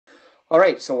All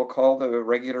right, so we'll call the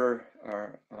regular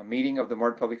meeting of the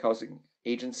Moore Public Housing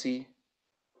Agency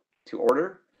to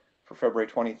order for February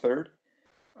 23rd.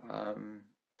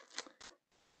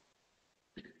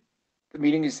 The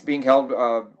meeting is being held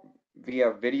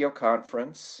via video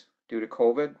conference due to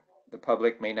COVID. The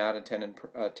public may not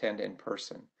attend in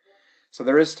person. So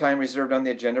there is time reserved on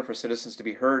the agenda for citizens to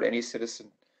be heard. Any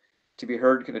citizen to be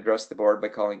heard can address the board by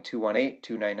calling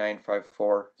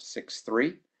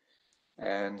 218-299-5463.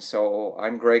 And so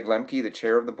I'm Greg Lemke, the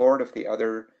chair of the board. If the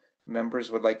other members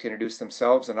would like to introduce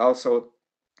themselves, and also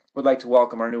would like to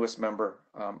welcome our newest member,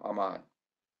 Ahmad.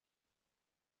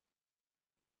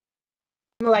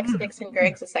 I'm Alexa Dixon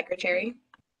Griggs, the secretary.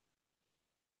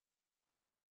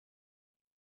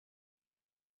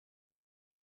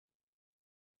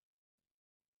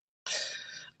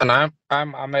 And I'm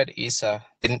Ahmed Isa,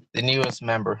 the newest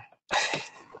member.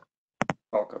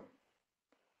 Welcome.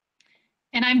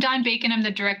 And I'm Dawn Bacon. I'm the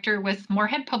director with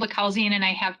Moorhead Public Housing, and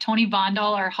I have Tony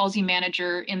Vondal, our housing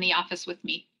manager, in the office with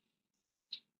me.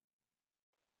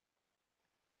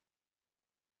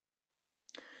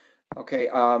 Okay,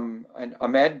 and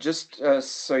Ahmed, just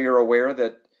so you're aware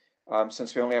that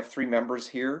since we only have 3 members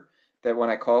here, that when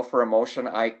I call for a motion,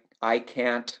 I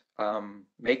can't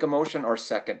make a motion or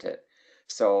second it.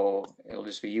 So it'll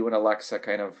just be you and Alexa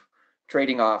kind of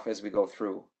trading off as we go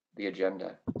through the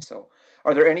agenda. So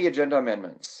are there any agenda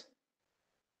amendments?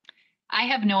 I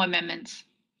have no amendments.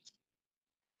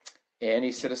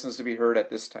 Any citizens to be heard at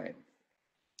this time?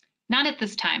 Not at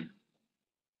this time.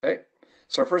 Okay,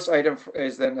 so our first item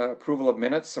is then approval of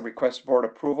minutes. So request board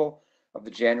approval of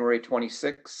the January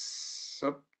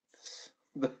 26th,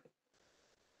 the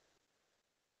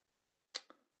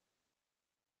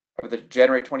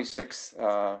January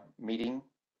 26th meeting.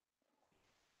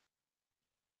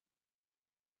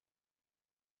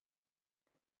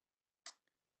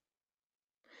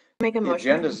 Make a The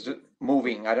motion. agenda's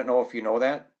moving. I don't know if you know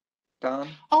that, Don.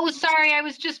 Oh, sorry. I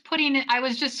was just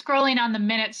scrolling on the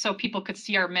minutes so people could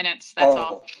see our minutes. That's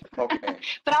all. Okay.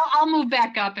 But I'll move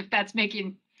back up if that's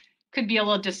could be a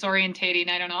little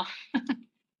disorientating. I don't know.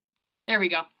 There we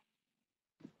go.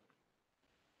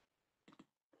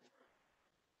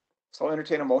 So I'll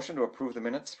entertain a motion to approve the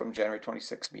minutes from January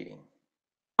 26th meeting.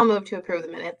 I'll move to approve the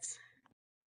minutes.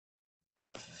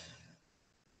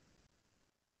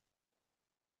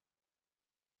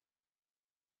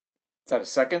 Is that a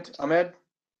second, Ahmed?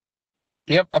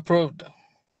 Yep, approved.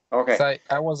 Okay. So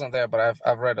I wasn't there, but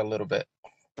I've read a little bit.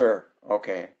 Sure.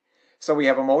 Okay. So we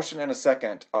have a motion and a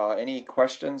second. Any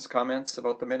questions, comments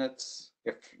about the minutes?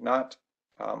 If not,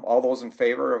 all those in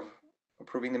favor of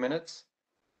approving the minutes?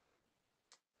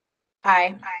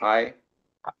 Aye. Aye.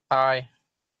 Aye.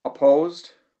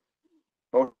 Opposed?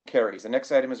 Vote carries. The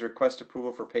next item is request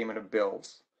approval for payment of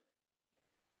bills.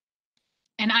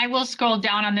 And I will scroll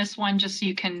down on this one just so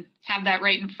you can have that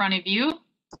right in front of you.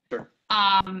 Sure.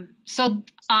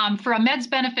 For Ahmed's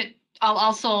benefit, I'll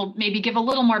also maybe give a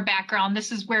little more background.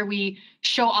 This is where we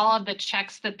show all of the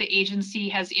checks that the agency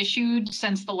has issued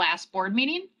since the last board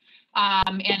meeting.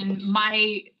 And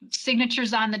my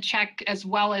signatures on the check, as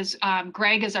well as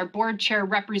Greg as our board chair,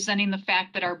 representing the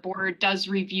fact that our board does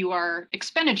review our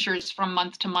expenditures from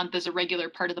month to month as a regular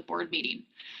part of the board meeting.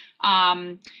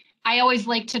 I always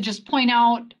like to just point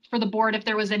out for the board if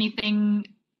there was anything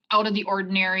out of the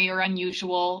ordinary or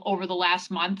unusual over the last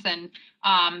month. And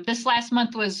this last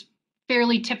month was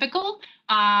fairly typical.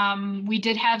 We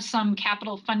did have some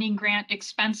capital funding grant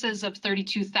expenses of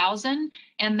 $32,000,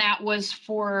 and that was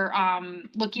for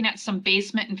looking at some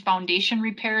basement and foundation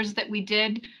repairs that we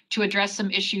did to address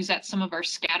some issues at some of our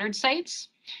scattered sites.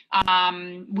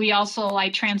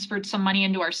 I transferred some money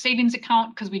into our savings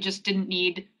account because we just didn't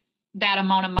need that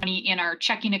amount of money in our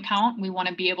checking account. We want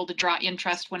to be able to draw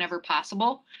interest whenever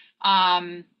possible.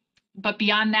 But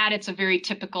beyond that, it's a very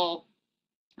typical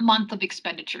month of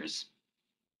expenditures.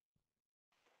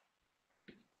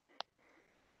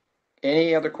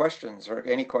 Any other questions or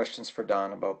any questions for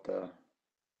Don about the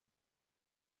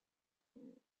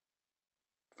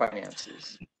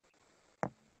finances?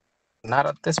 Not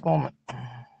at this moment.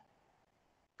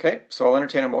 Okay, so I'll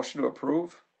entertain a motion to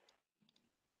approve.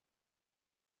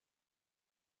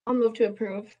 I'll move to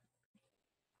approve.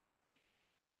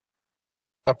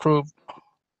 Approved.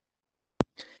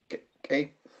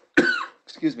 Okay.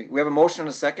 Excuse me. We have a motion and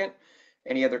a second.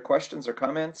 Any other questions or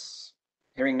comments?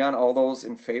 Hearing none, all those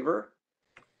in favor?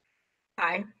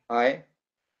 Aye. Aye.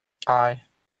 Aye.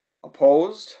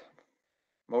 Opposed?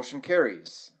 Motion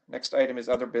carries. Next item is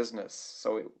other business.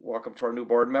 So welcome to our new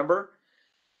board member.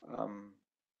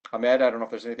 Ahmed, I don't know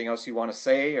if there's anything else you want to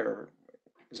say, or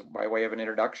is it by way of an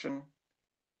introduction?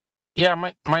 Yeah,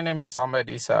 my name is Ahmed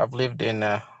Isa. I've lived in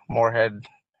Moorhead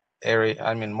area.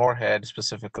 I mean Moorhead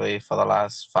specifically for the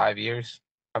last 5 years.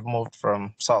 I've moved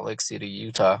from Salt Lake City,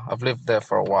 Utah. I've lived there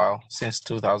for a while since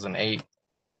 2008.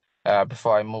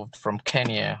 Before I moved from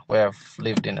Kenya, where I've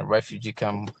lived in a refugee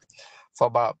camp for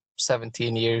about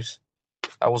 17 years.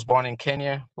 I was born in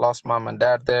Kenya, lost mom and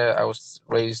dad there. I was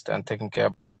raised and taken care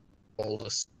of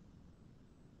oldest.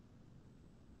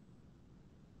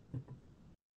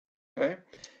 Okay.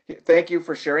 Thank you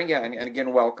for sharing. Yeah, and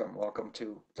again, welcome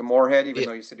to Moorhead, even Yeah,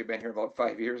 though you said you've been here about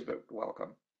 5 years, but welcome.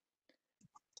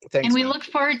 And thanks, we man. look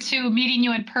forward to meeting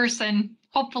you in person,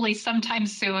 hopefully sometime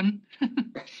soon.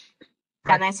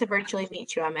 Yeah, nice to virtually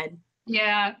meet you, Ahmed.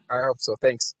 Yeah. I hope so.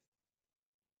 Thanks.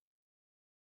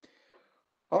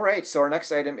 All right, so our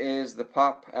next item is the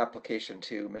POP application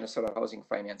to Minnesota Housing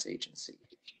Finance Agency.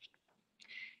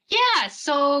 Yeah,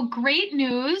 so great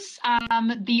news.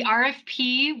 The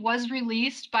RFP was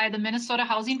released by the Minnesota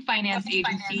Housing Finance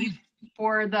Agency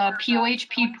for the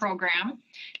POHP program,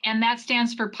 and that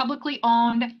stands for Publicly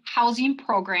Owned Housing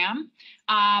Program.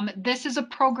 This is a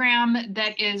program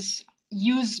that is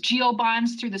used GO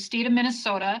bonds through the state of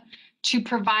Minnesota to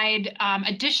provide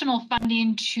additional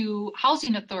funding to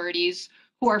housing authorities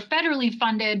who are federally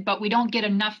funded, but we don't get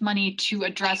enough money to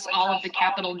address all of the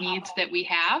capital needs that we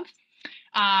have.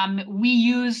 We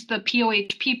use the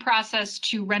POHP process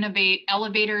to renovate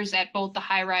elevators at both the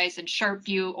high rise and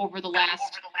Sharpview over the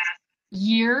last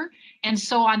year. And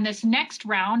so on this next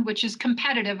round, which is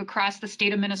competitive across the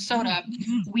state of Minnesota,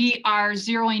 we are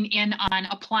zeroing in on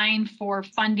applying for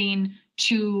funding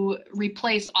to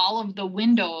replace all of the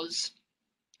windows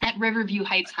at Riverview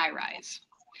Heights High Rise.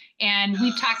 And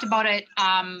we've talked about it.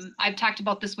 I've talked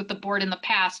about this with the board in the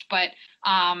past, but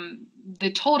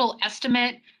the total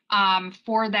estimate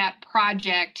for that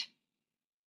project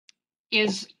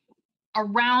is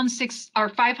around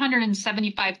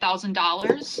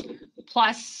 $575,000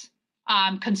 plus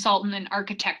consultant and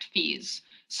architect fees.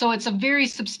 So it's a very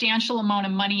substantial amount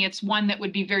of money. It's one that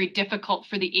would be very difficult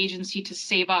for the agency to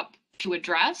save up to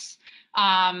address.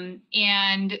 And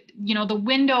the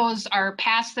windows are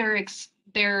past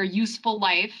their useful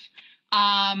life.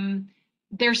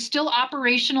 They're still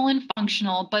operational and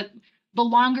functional, but the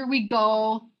longer we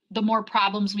go, the more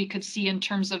problems we could see in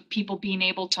terms of people being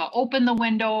able to open the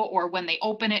window, or when they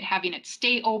open it, having it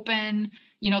stay open,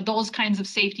 those kinds of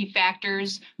safety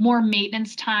factors, more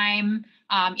maintenance time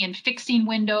in fixing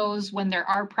windows when there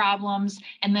are problems.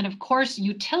 And then of course,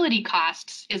 utility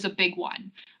costs is a big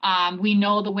one. We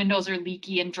know the windows are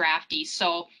leaky and drafty.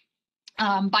 So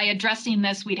by addressing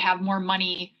this, we'd have more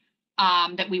money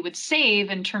that we would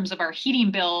save in terms of our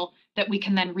heating bill that we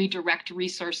can then redirect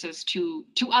resources to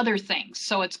other things.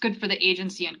 So it's good for the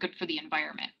agency and good for the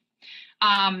environment.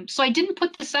 So I didn't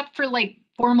put this up for like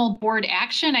formal board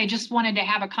action. I just wanted to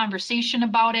have a conversation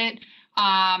about it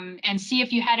and see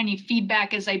if you had any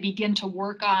feedback as I begin to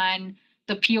work on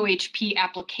the POHP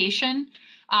application.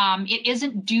 It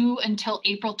isn't due until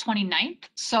April 29th.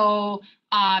 So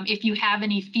if you have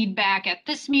any feedback at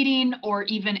this meeting or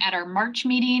even at our March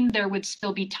meeting, there would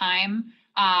still be time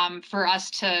for us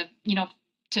to,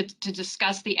 to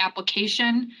discuss the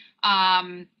application.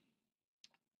 A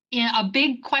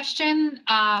big question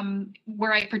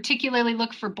where I particularly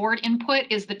look for board input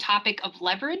is the topic of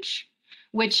leverage,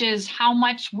 which is how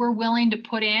much we're willing to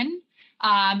put in.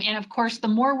 And of course, the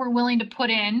more we're willing to put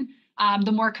in,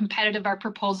 the more competitive our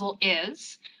proposal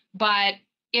is. But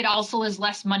it also is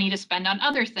less money to spend on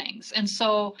other things. And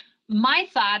so my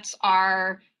thoughts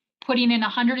are putting in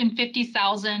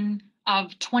 150,000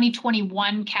 of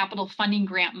 2021 capital funding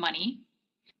grant money.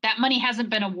 That money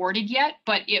hasn't been awarded yet,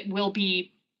 but it will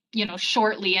be,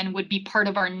 shortly, and would be part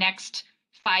of our next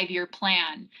 5-year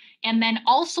plan. And then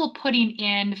also putting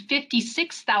in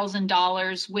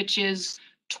 $56,000, which is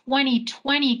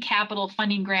 2020 capital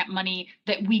funding grant money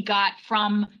that we got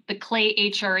from the Clay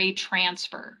HRA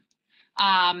transfer.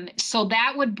 So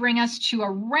that would bring us to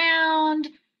around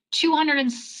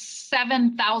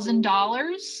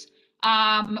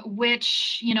 $207,000,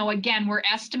 which, again, we're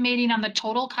estimating on the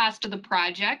total cost of the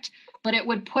project, but it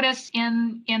would put us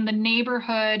in the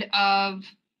neighborhood of,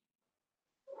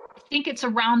 I think it's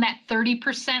around that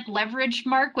 30% leverage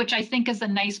mark, which I think is a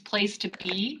nice place to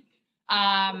be.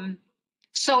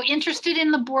 So interested in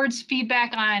the board's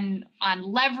feedback on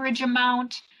leverage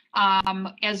amount,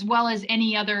 as well as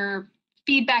any other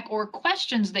feedback or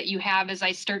questions that you have as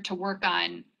I start to work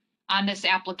on this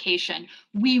application.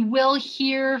 We will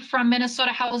hear from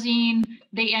Minnesota Housing.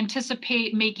 They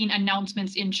anticipate making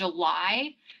announcements in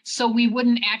July. So we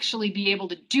wouldn't actually be able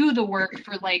to do the work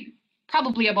for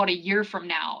probably about a year from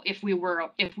now if we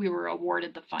were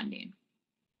awarded the funding.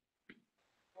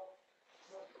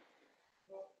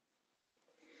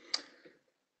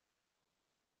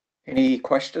 Any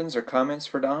questions or comments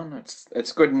for Don?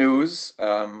 It's good news.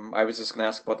 I was just gonna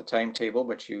ask about the timetable,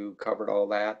 but you covered all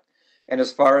that. And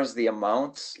as far as the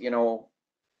amounts, you know,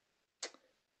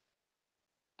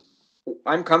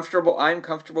 I'm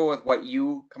comfortable with what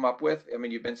you come up with. I mean,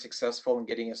 you've been successful in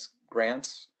getting us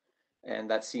grants,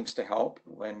 and that seems to help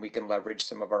when we can leverage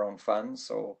some of our own funds.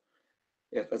 So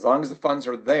if, as long as the funds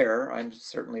are there, I'm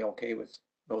certainly okay with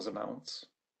those amounts.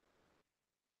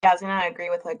 Yeah, I was gonna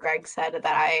agree with what Greg said, that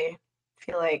I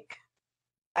feel like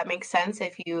that makes sense.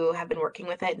 If you have been working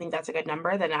with it and think that's a good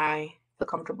number, then I feel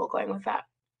comfortable going with that.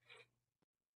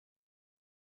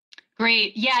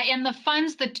 Great. Yeah, and the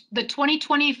funds, the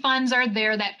 2020 funds are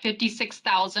there, that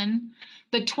 56,000.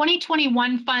 The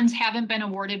 2021 funds haven't been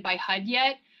awarded by HUD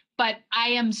yet, but I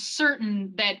am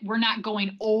certain that we're not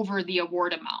going over the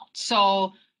award amount.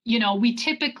 So, you know, we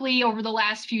typically over the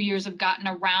last few years have gotten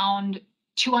around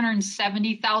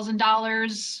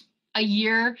 $270,000 a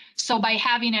year. So by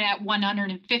having it at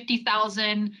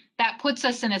 150,000, that puts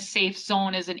us in a safe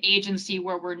zone as an agency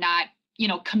where we're not, you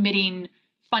know, committing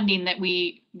funding that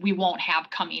we won't have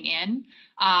coming in.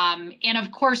 And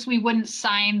of course, we wouldn't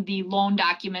sign the loan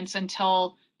documents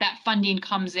until that funding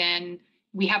comes in.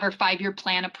 We have our 5-year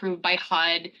plan approved by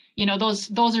HUD. You know,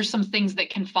 those are some things that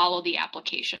can follow the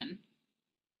application.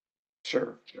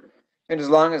 Sure. And as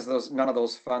long as none of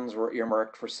those funds were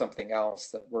earmarked for something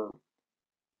else that we're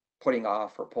putting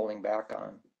off or pulling back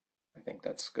on, I think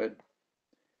that's good.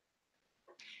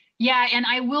 Yeah, and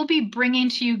I will be bringing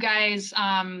to you guys,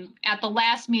 at the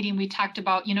last meeting, we talked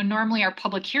about, you know, normally our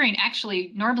public hearing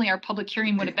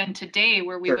would have been today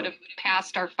where we Sure. would have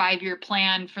passed our 5-year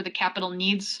plan for the capital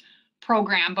needs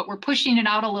program, but we're pushing it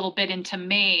out a little bit into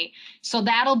May. So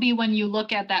that'll be when you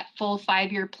look at that full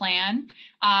 5-year plan.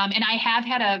 And I have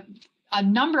had a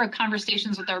number of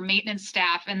conversations with our maintenance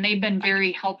staff, and they've been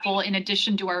very helpful in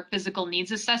addition to our physical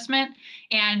needs assessment.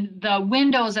 And the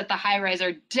windows at the high rise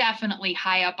are definitely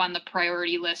high up on the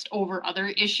priority list over other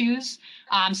issues.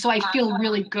 So I feel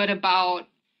really good about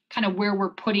kind of where we're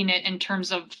putting it in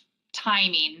terms of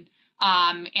timing,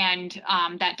 and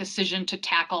that decision to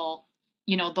tackle,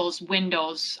 you know, those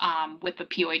windows with the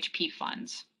POHP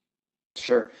funds.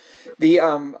 Sure.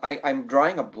 I'm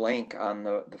drawing a blank on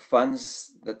the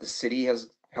funds that the city has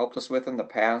helped us with in the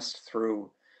past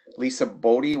through Lisa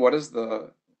Bodie. What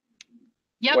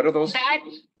Yep, are those?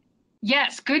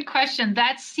 yes, good question.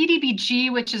 That's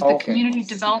CDBG, which is the Okay. Community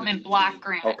Development Block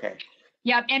Grant. Okay.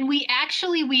 Yep, and we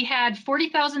had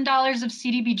 $40,000 of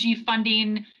CDBG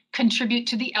funding contribute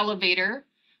to the elevator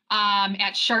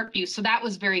at Sharpview, so that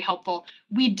was very helpful.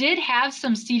 We did have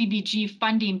some CDBG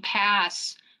funding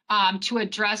pass to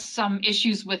address some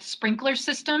issues with sprinkler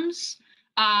systems,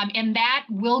 and that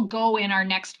will go in our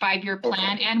next 5-year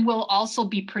plan. Okay. And will also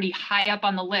be pretty high up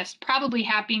on the list, probably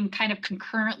happening kind of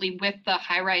concurrently with the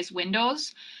high-rise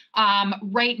windows.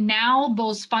 Right now,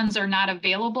 those funds are not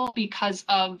available because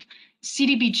of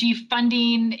CDBG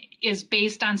funding is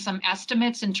based on some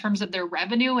estimates in terms of their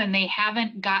revenue, and they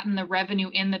haven't gotten the revenue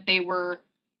in that they were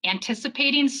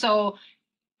anticipating. So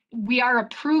we are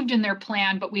approved in their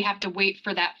plan, but we have to wait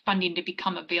for that funding to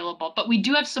become available. But we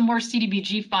do have some more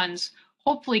CDBG funds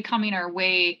hopefully coming our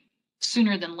way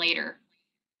sooner than later.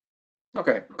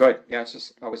 Okay, good. Yeah, it's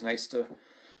just always nice to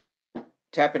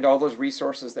tap into all those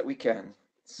resources that we can.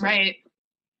 So, Right.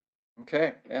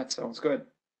 okay, that sounds good.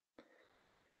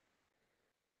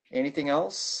 Anything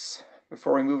else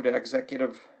before we move to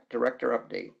executive director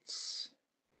updates?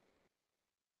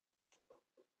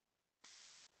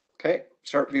 Okay,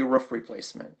 Sharpview roof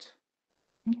replacement.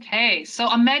 Okay, so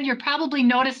Ahmed, you're probably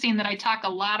noticing that I talk a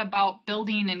lot about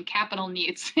building and capital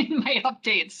needs in my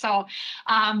updates. So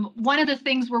one of the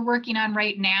things we're working on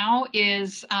right now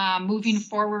is moving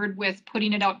forward with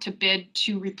putting it out to bid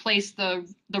to replace the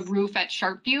roof at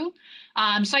Sharpview.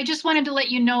 So I just wanted to let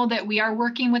you know that we are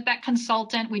working with that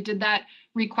consultant. We did that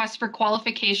request for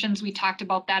qualifications. We talked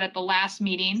about that at the last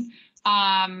meeting.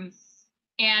 And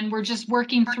we're just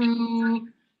working through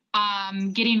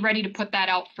getting ready to put that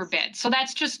out for bid. So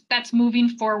that's moving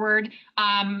forward.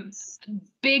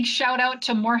 Big shout out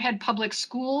to Moorhead Public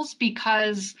Schools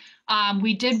because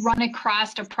we did run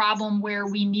across a problem where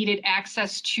we needed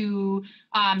access to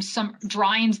some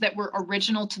drawings that were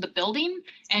original to the building.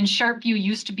 And Sharpview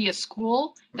used to be a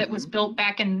school that was built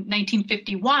back in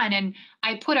 1951. And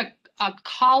I put a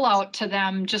call out to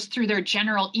them just through their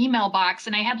general email box.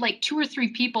 And I had like 2 or 3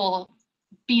 people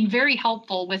being very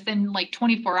helpful within like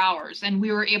 24 hours. And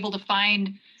we were able to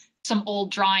find some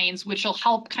old drawings, which will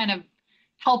help kind of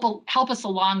help us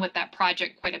along with that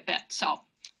project quite a bit. So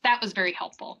that was very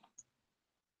helpful.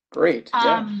 Great.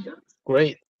 Yeah.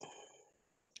 Great.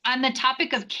 On the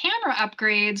topic of camera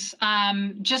upgrades,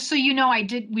 just so you know,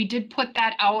 we did put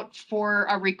that out for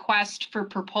a request for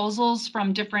proposals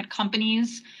from different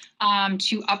companies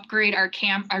to upgrade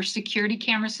our security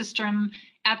camera system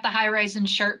at the high rise in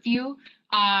Sharpview.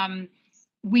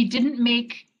 We didn't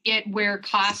make it where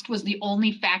cost was the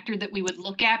only factor that we would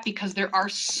look at because there are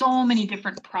so many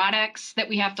different products that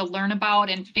we have to learn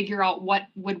about and figure out what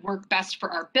would work best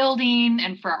for our building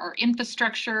and for our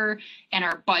infrastructure and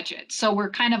our budget. So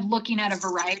we're kind of looking at a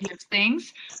variety of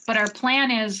things, but our plan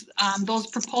is those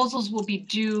proposals will be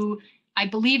due, I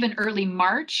believe, in early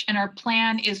March, and our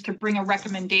plan is to bring a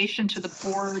recommendation to the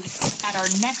board at our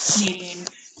next meeting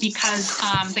because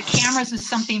the cameras is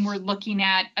something we're looking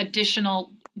at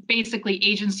additional, basically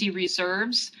agency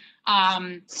reserves.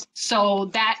 So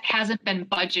that hasn't been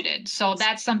budgeted. So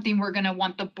that's something we're going to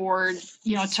want the board,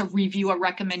 to review a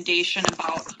recommendation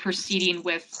about proceeding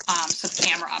with some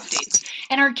camera updates.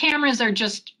 And our cameras are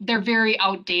they're very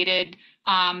outdated.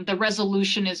 The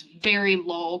resolution is very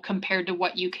low compared to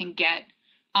what you can get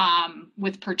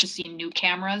with purchasing new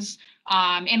cameras.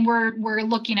 And we're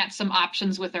looking at some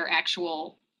options with our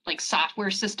actual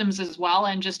software systems as well,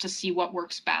 and just to see what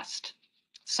works best.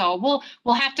 So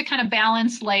we'll have to kind of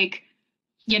balance what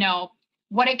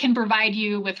it can provide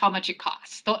you with how much it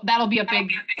costs. That'll be a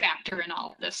big factor in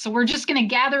all of this. So we're just going to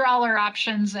gather all our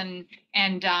options and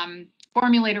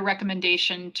formulate a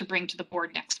recommendation to bring to the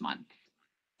board next month.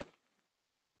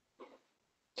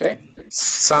 Okay.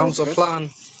 Sounds a plan.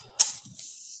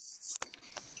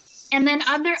 And then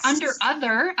under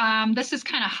other, this is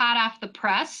kind of hot off the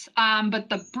press, but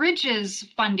the Bridges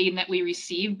funding that we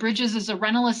receive. Bridges is a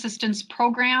rental assistance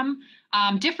program,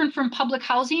 different from public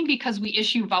housing because we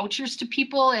issue vouchers to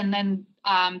people and then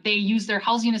they use their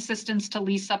housing assistance to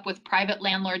lease up with private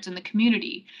landlords in the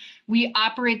community. We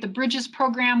operate the Bridges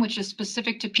program, which is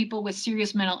specific to people with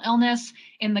serious mental illness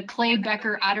in the Clay,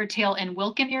 Becker, Ottertail, and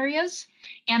Wilkin areas.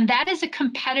 And that is a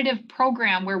competitive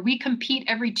program where we compete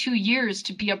every 2 years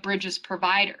to be a Bridges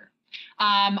provider.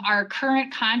 Our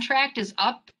current contract is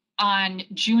up on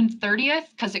June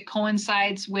 30th because it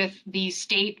coincides with the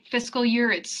state fiscal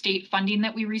year. It's state funding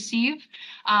that we receive.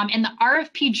 And the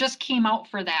RFP just came out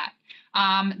for that.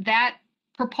 That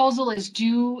proposal is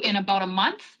due in about a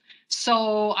month.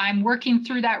 So I'm working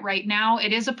through that right now.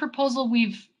 It is a proposal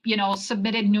we've,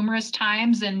 submitted numerous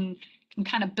times and can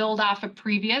kind of build off of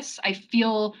previous. I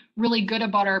feel really good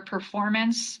about our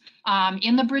performance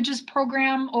in the Bridges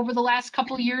program over the last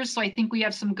couple of years. So I think we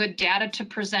have some good data to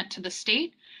present to the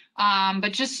state.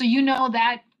 But just so you know,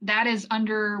 that is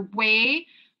underway.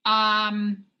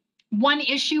 One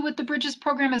issue with the Bridges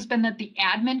program has been that the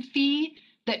admin fee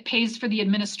that pays for the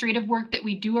administrative work that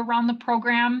we do around the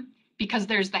program, because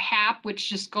there's the HAP, which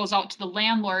just goes out to the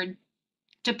landlord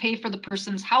to pay for the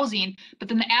person's housing, but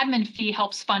then the admin fee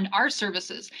helps fund our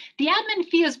services. The admin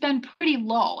fee has been pretty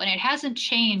low and it hasn't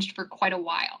changed for quite a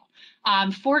while.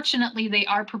 Fortunately, they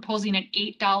are proposing an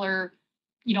 $8,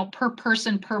 per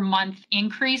person per month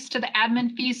increase to the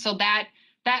admin fee. So that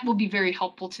will be very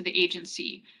helpful to the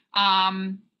agency.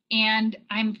 And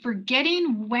I'm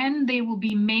forgetting when they will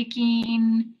be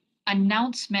making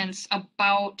announcements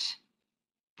about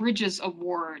Bridges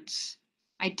awards.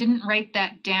 I didn't write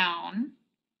that down.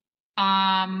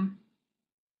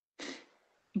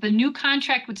 The new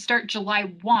contract would start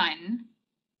July 1.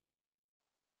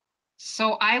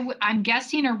 So I'm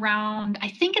guessing around, I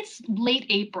think it's late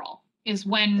April is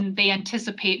when they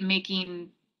anticipate making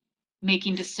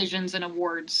decisions and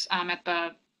awards at the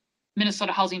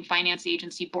Minnesota Housing Finance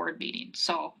Agency board meeting.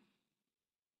 So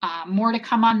more to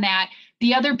come on that.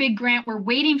 The other big grant we're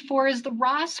waiting for is the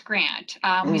Ross grant.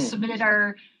 We submitted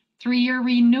our 3-year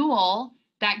renewal.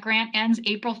 That grant ends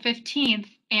April 15th.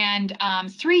 And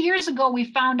 3 years ago, we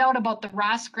found out about the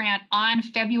Ross grant on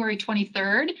February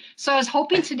 23rd. So I was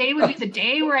hoping today would be the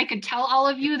day where I could tell all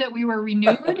of you that we were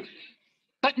renewed,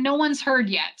 but no one's heard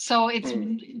yet. So it's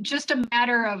just a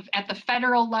matter of at the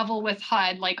federal level with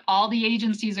HUD, like all the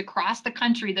agencies across the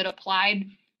country that applied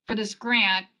for this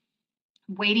grant,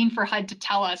 waiting for HUD to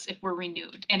tell us if we're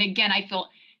renewed. And again, I feel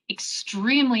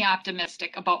extremely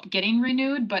optimistic about getting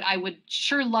renewed, but I would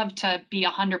sure love to be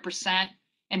 100%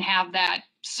 and have that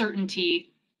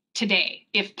certainty today,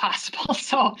 if possible.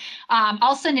 So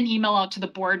I'll send an email out to the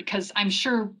board because I'm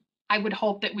sure I would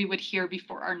hope that we would hear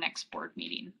before our next board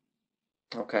meeting.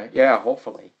 Okay, yeah,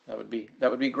 hopefully that would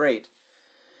be great.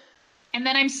 And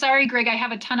then I'm sorry, Greg, I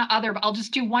have a ton of other, but I'll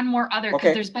just do one more other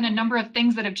because there's been a number of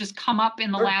things that have just come up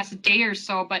in the last day or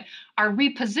so. But our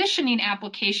repositioning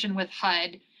application with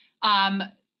HUD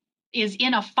is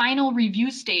in a final review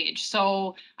stage.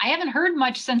 So I haven't heard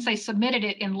much since I submitted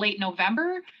it in late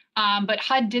November. But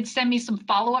HUD did send me some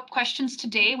follow-up questions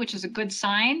today, which is a good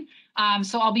sign.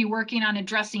 So I'll be working on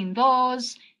addressing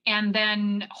those. And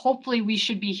then hopefully we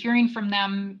should be hearing from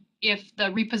them if the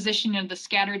repositioning of the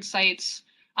scattered sites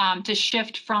to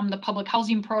shift from the public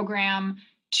housing program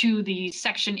to the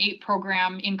Section 8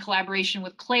 program in collaboration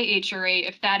with Clay HRA,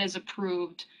 if that is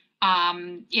approved.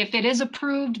 If it is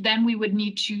approved, then we would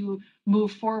need to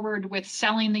move forward with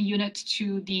selling the units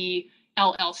to the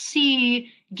LLC,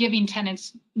 giving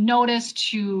tenants notice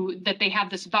that they have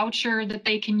this voucher that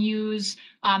they can use,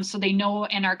 so they know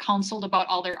and are counseled about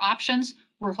all their options.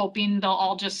 We're hoping they'll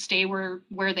all just stay where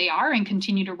they are and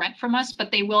continue to rent from us,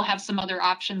 but they will have some other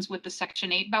options with the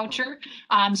Section 8 voucher.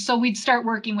 So we'd start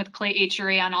working with Clay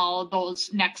HRA on all of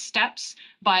those next steps,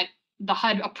 but the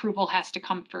HUD approval has to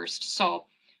come first. So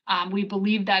we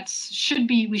believe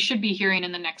we should be hearing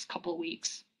in the next couple of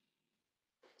weeks.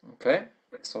 Okay,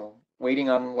 so waiting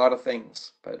on a lot of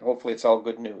things, but hopefully it's all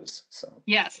good news. So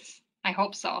yes, I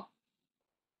hope so.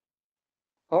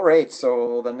 All right,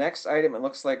 so the next item, it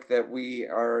looks like that we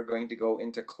are going to go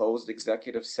into closed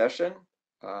executive session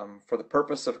for the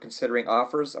purpose of considering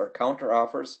offers or counter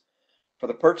offers for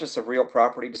the purchase of real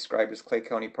property described as Clay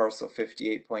County Parcel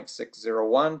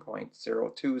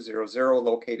 58.601.0200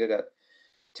 located at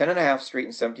 10.5 Street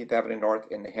and 17th Avenue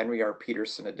North in the Henry R.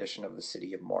 Peterson edition of the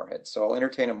City of Moorhead. So I'll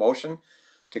entertain a motion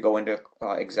to go into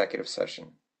executive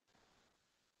session.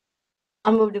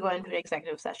 I'll move to go into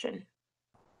executive session.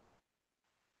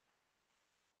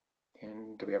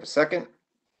 And do we have a second?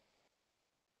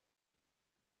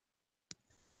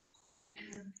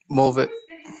 Move it.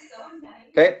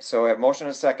 Okay, so I have motion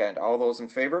and a second. All those in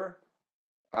favor?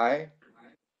 Aye.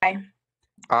 Aye.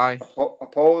 Aye.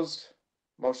 Opposed?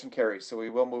 Motion carries. So we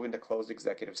will move into closed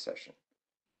executive session.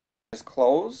 Is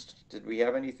closed. Did we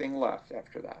have anything left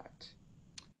after that?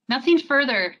 Nothing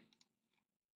further.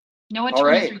 No All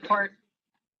attorney's right. report.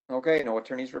 Okay, no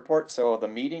attorney's report. So the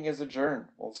meeting is adjourned.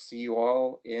 We'll see you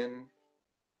all in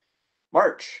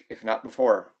March, if not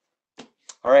before.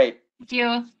 All right. Thank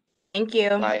you. Thank you.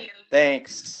 Bye.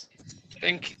 Thanks.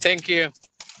 Thank you.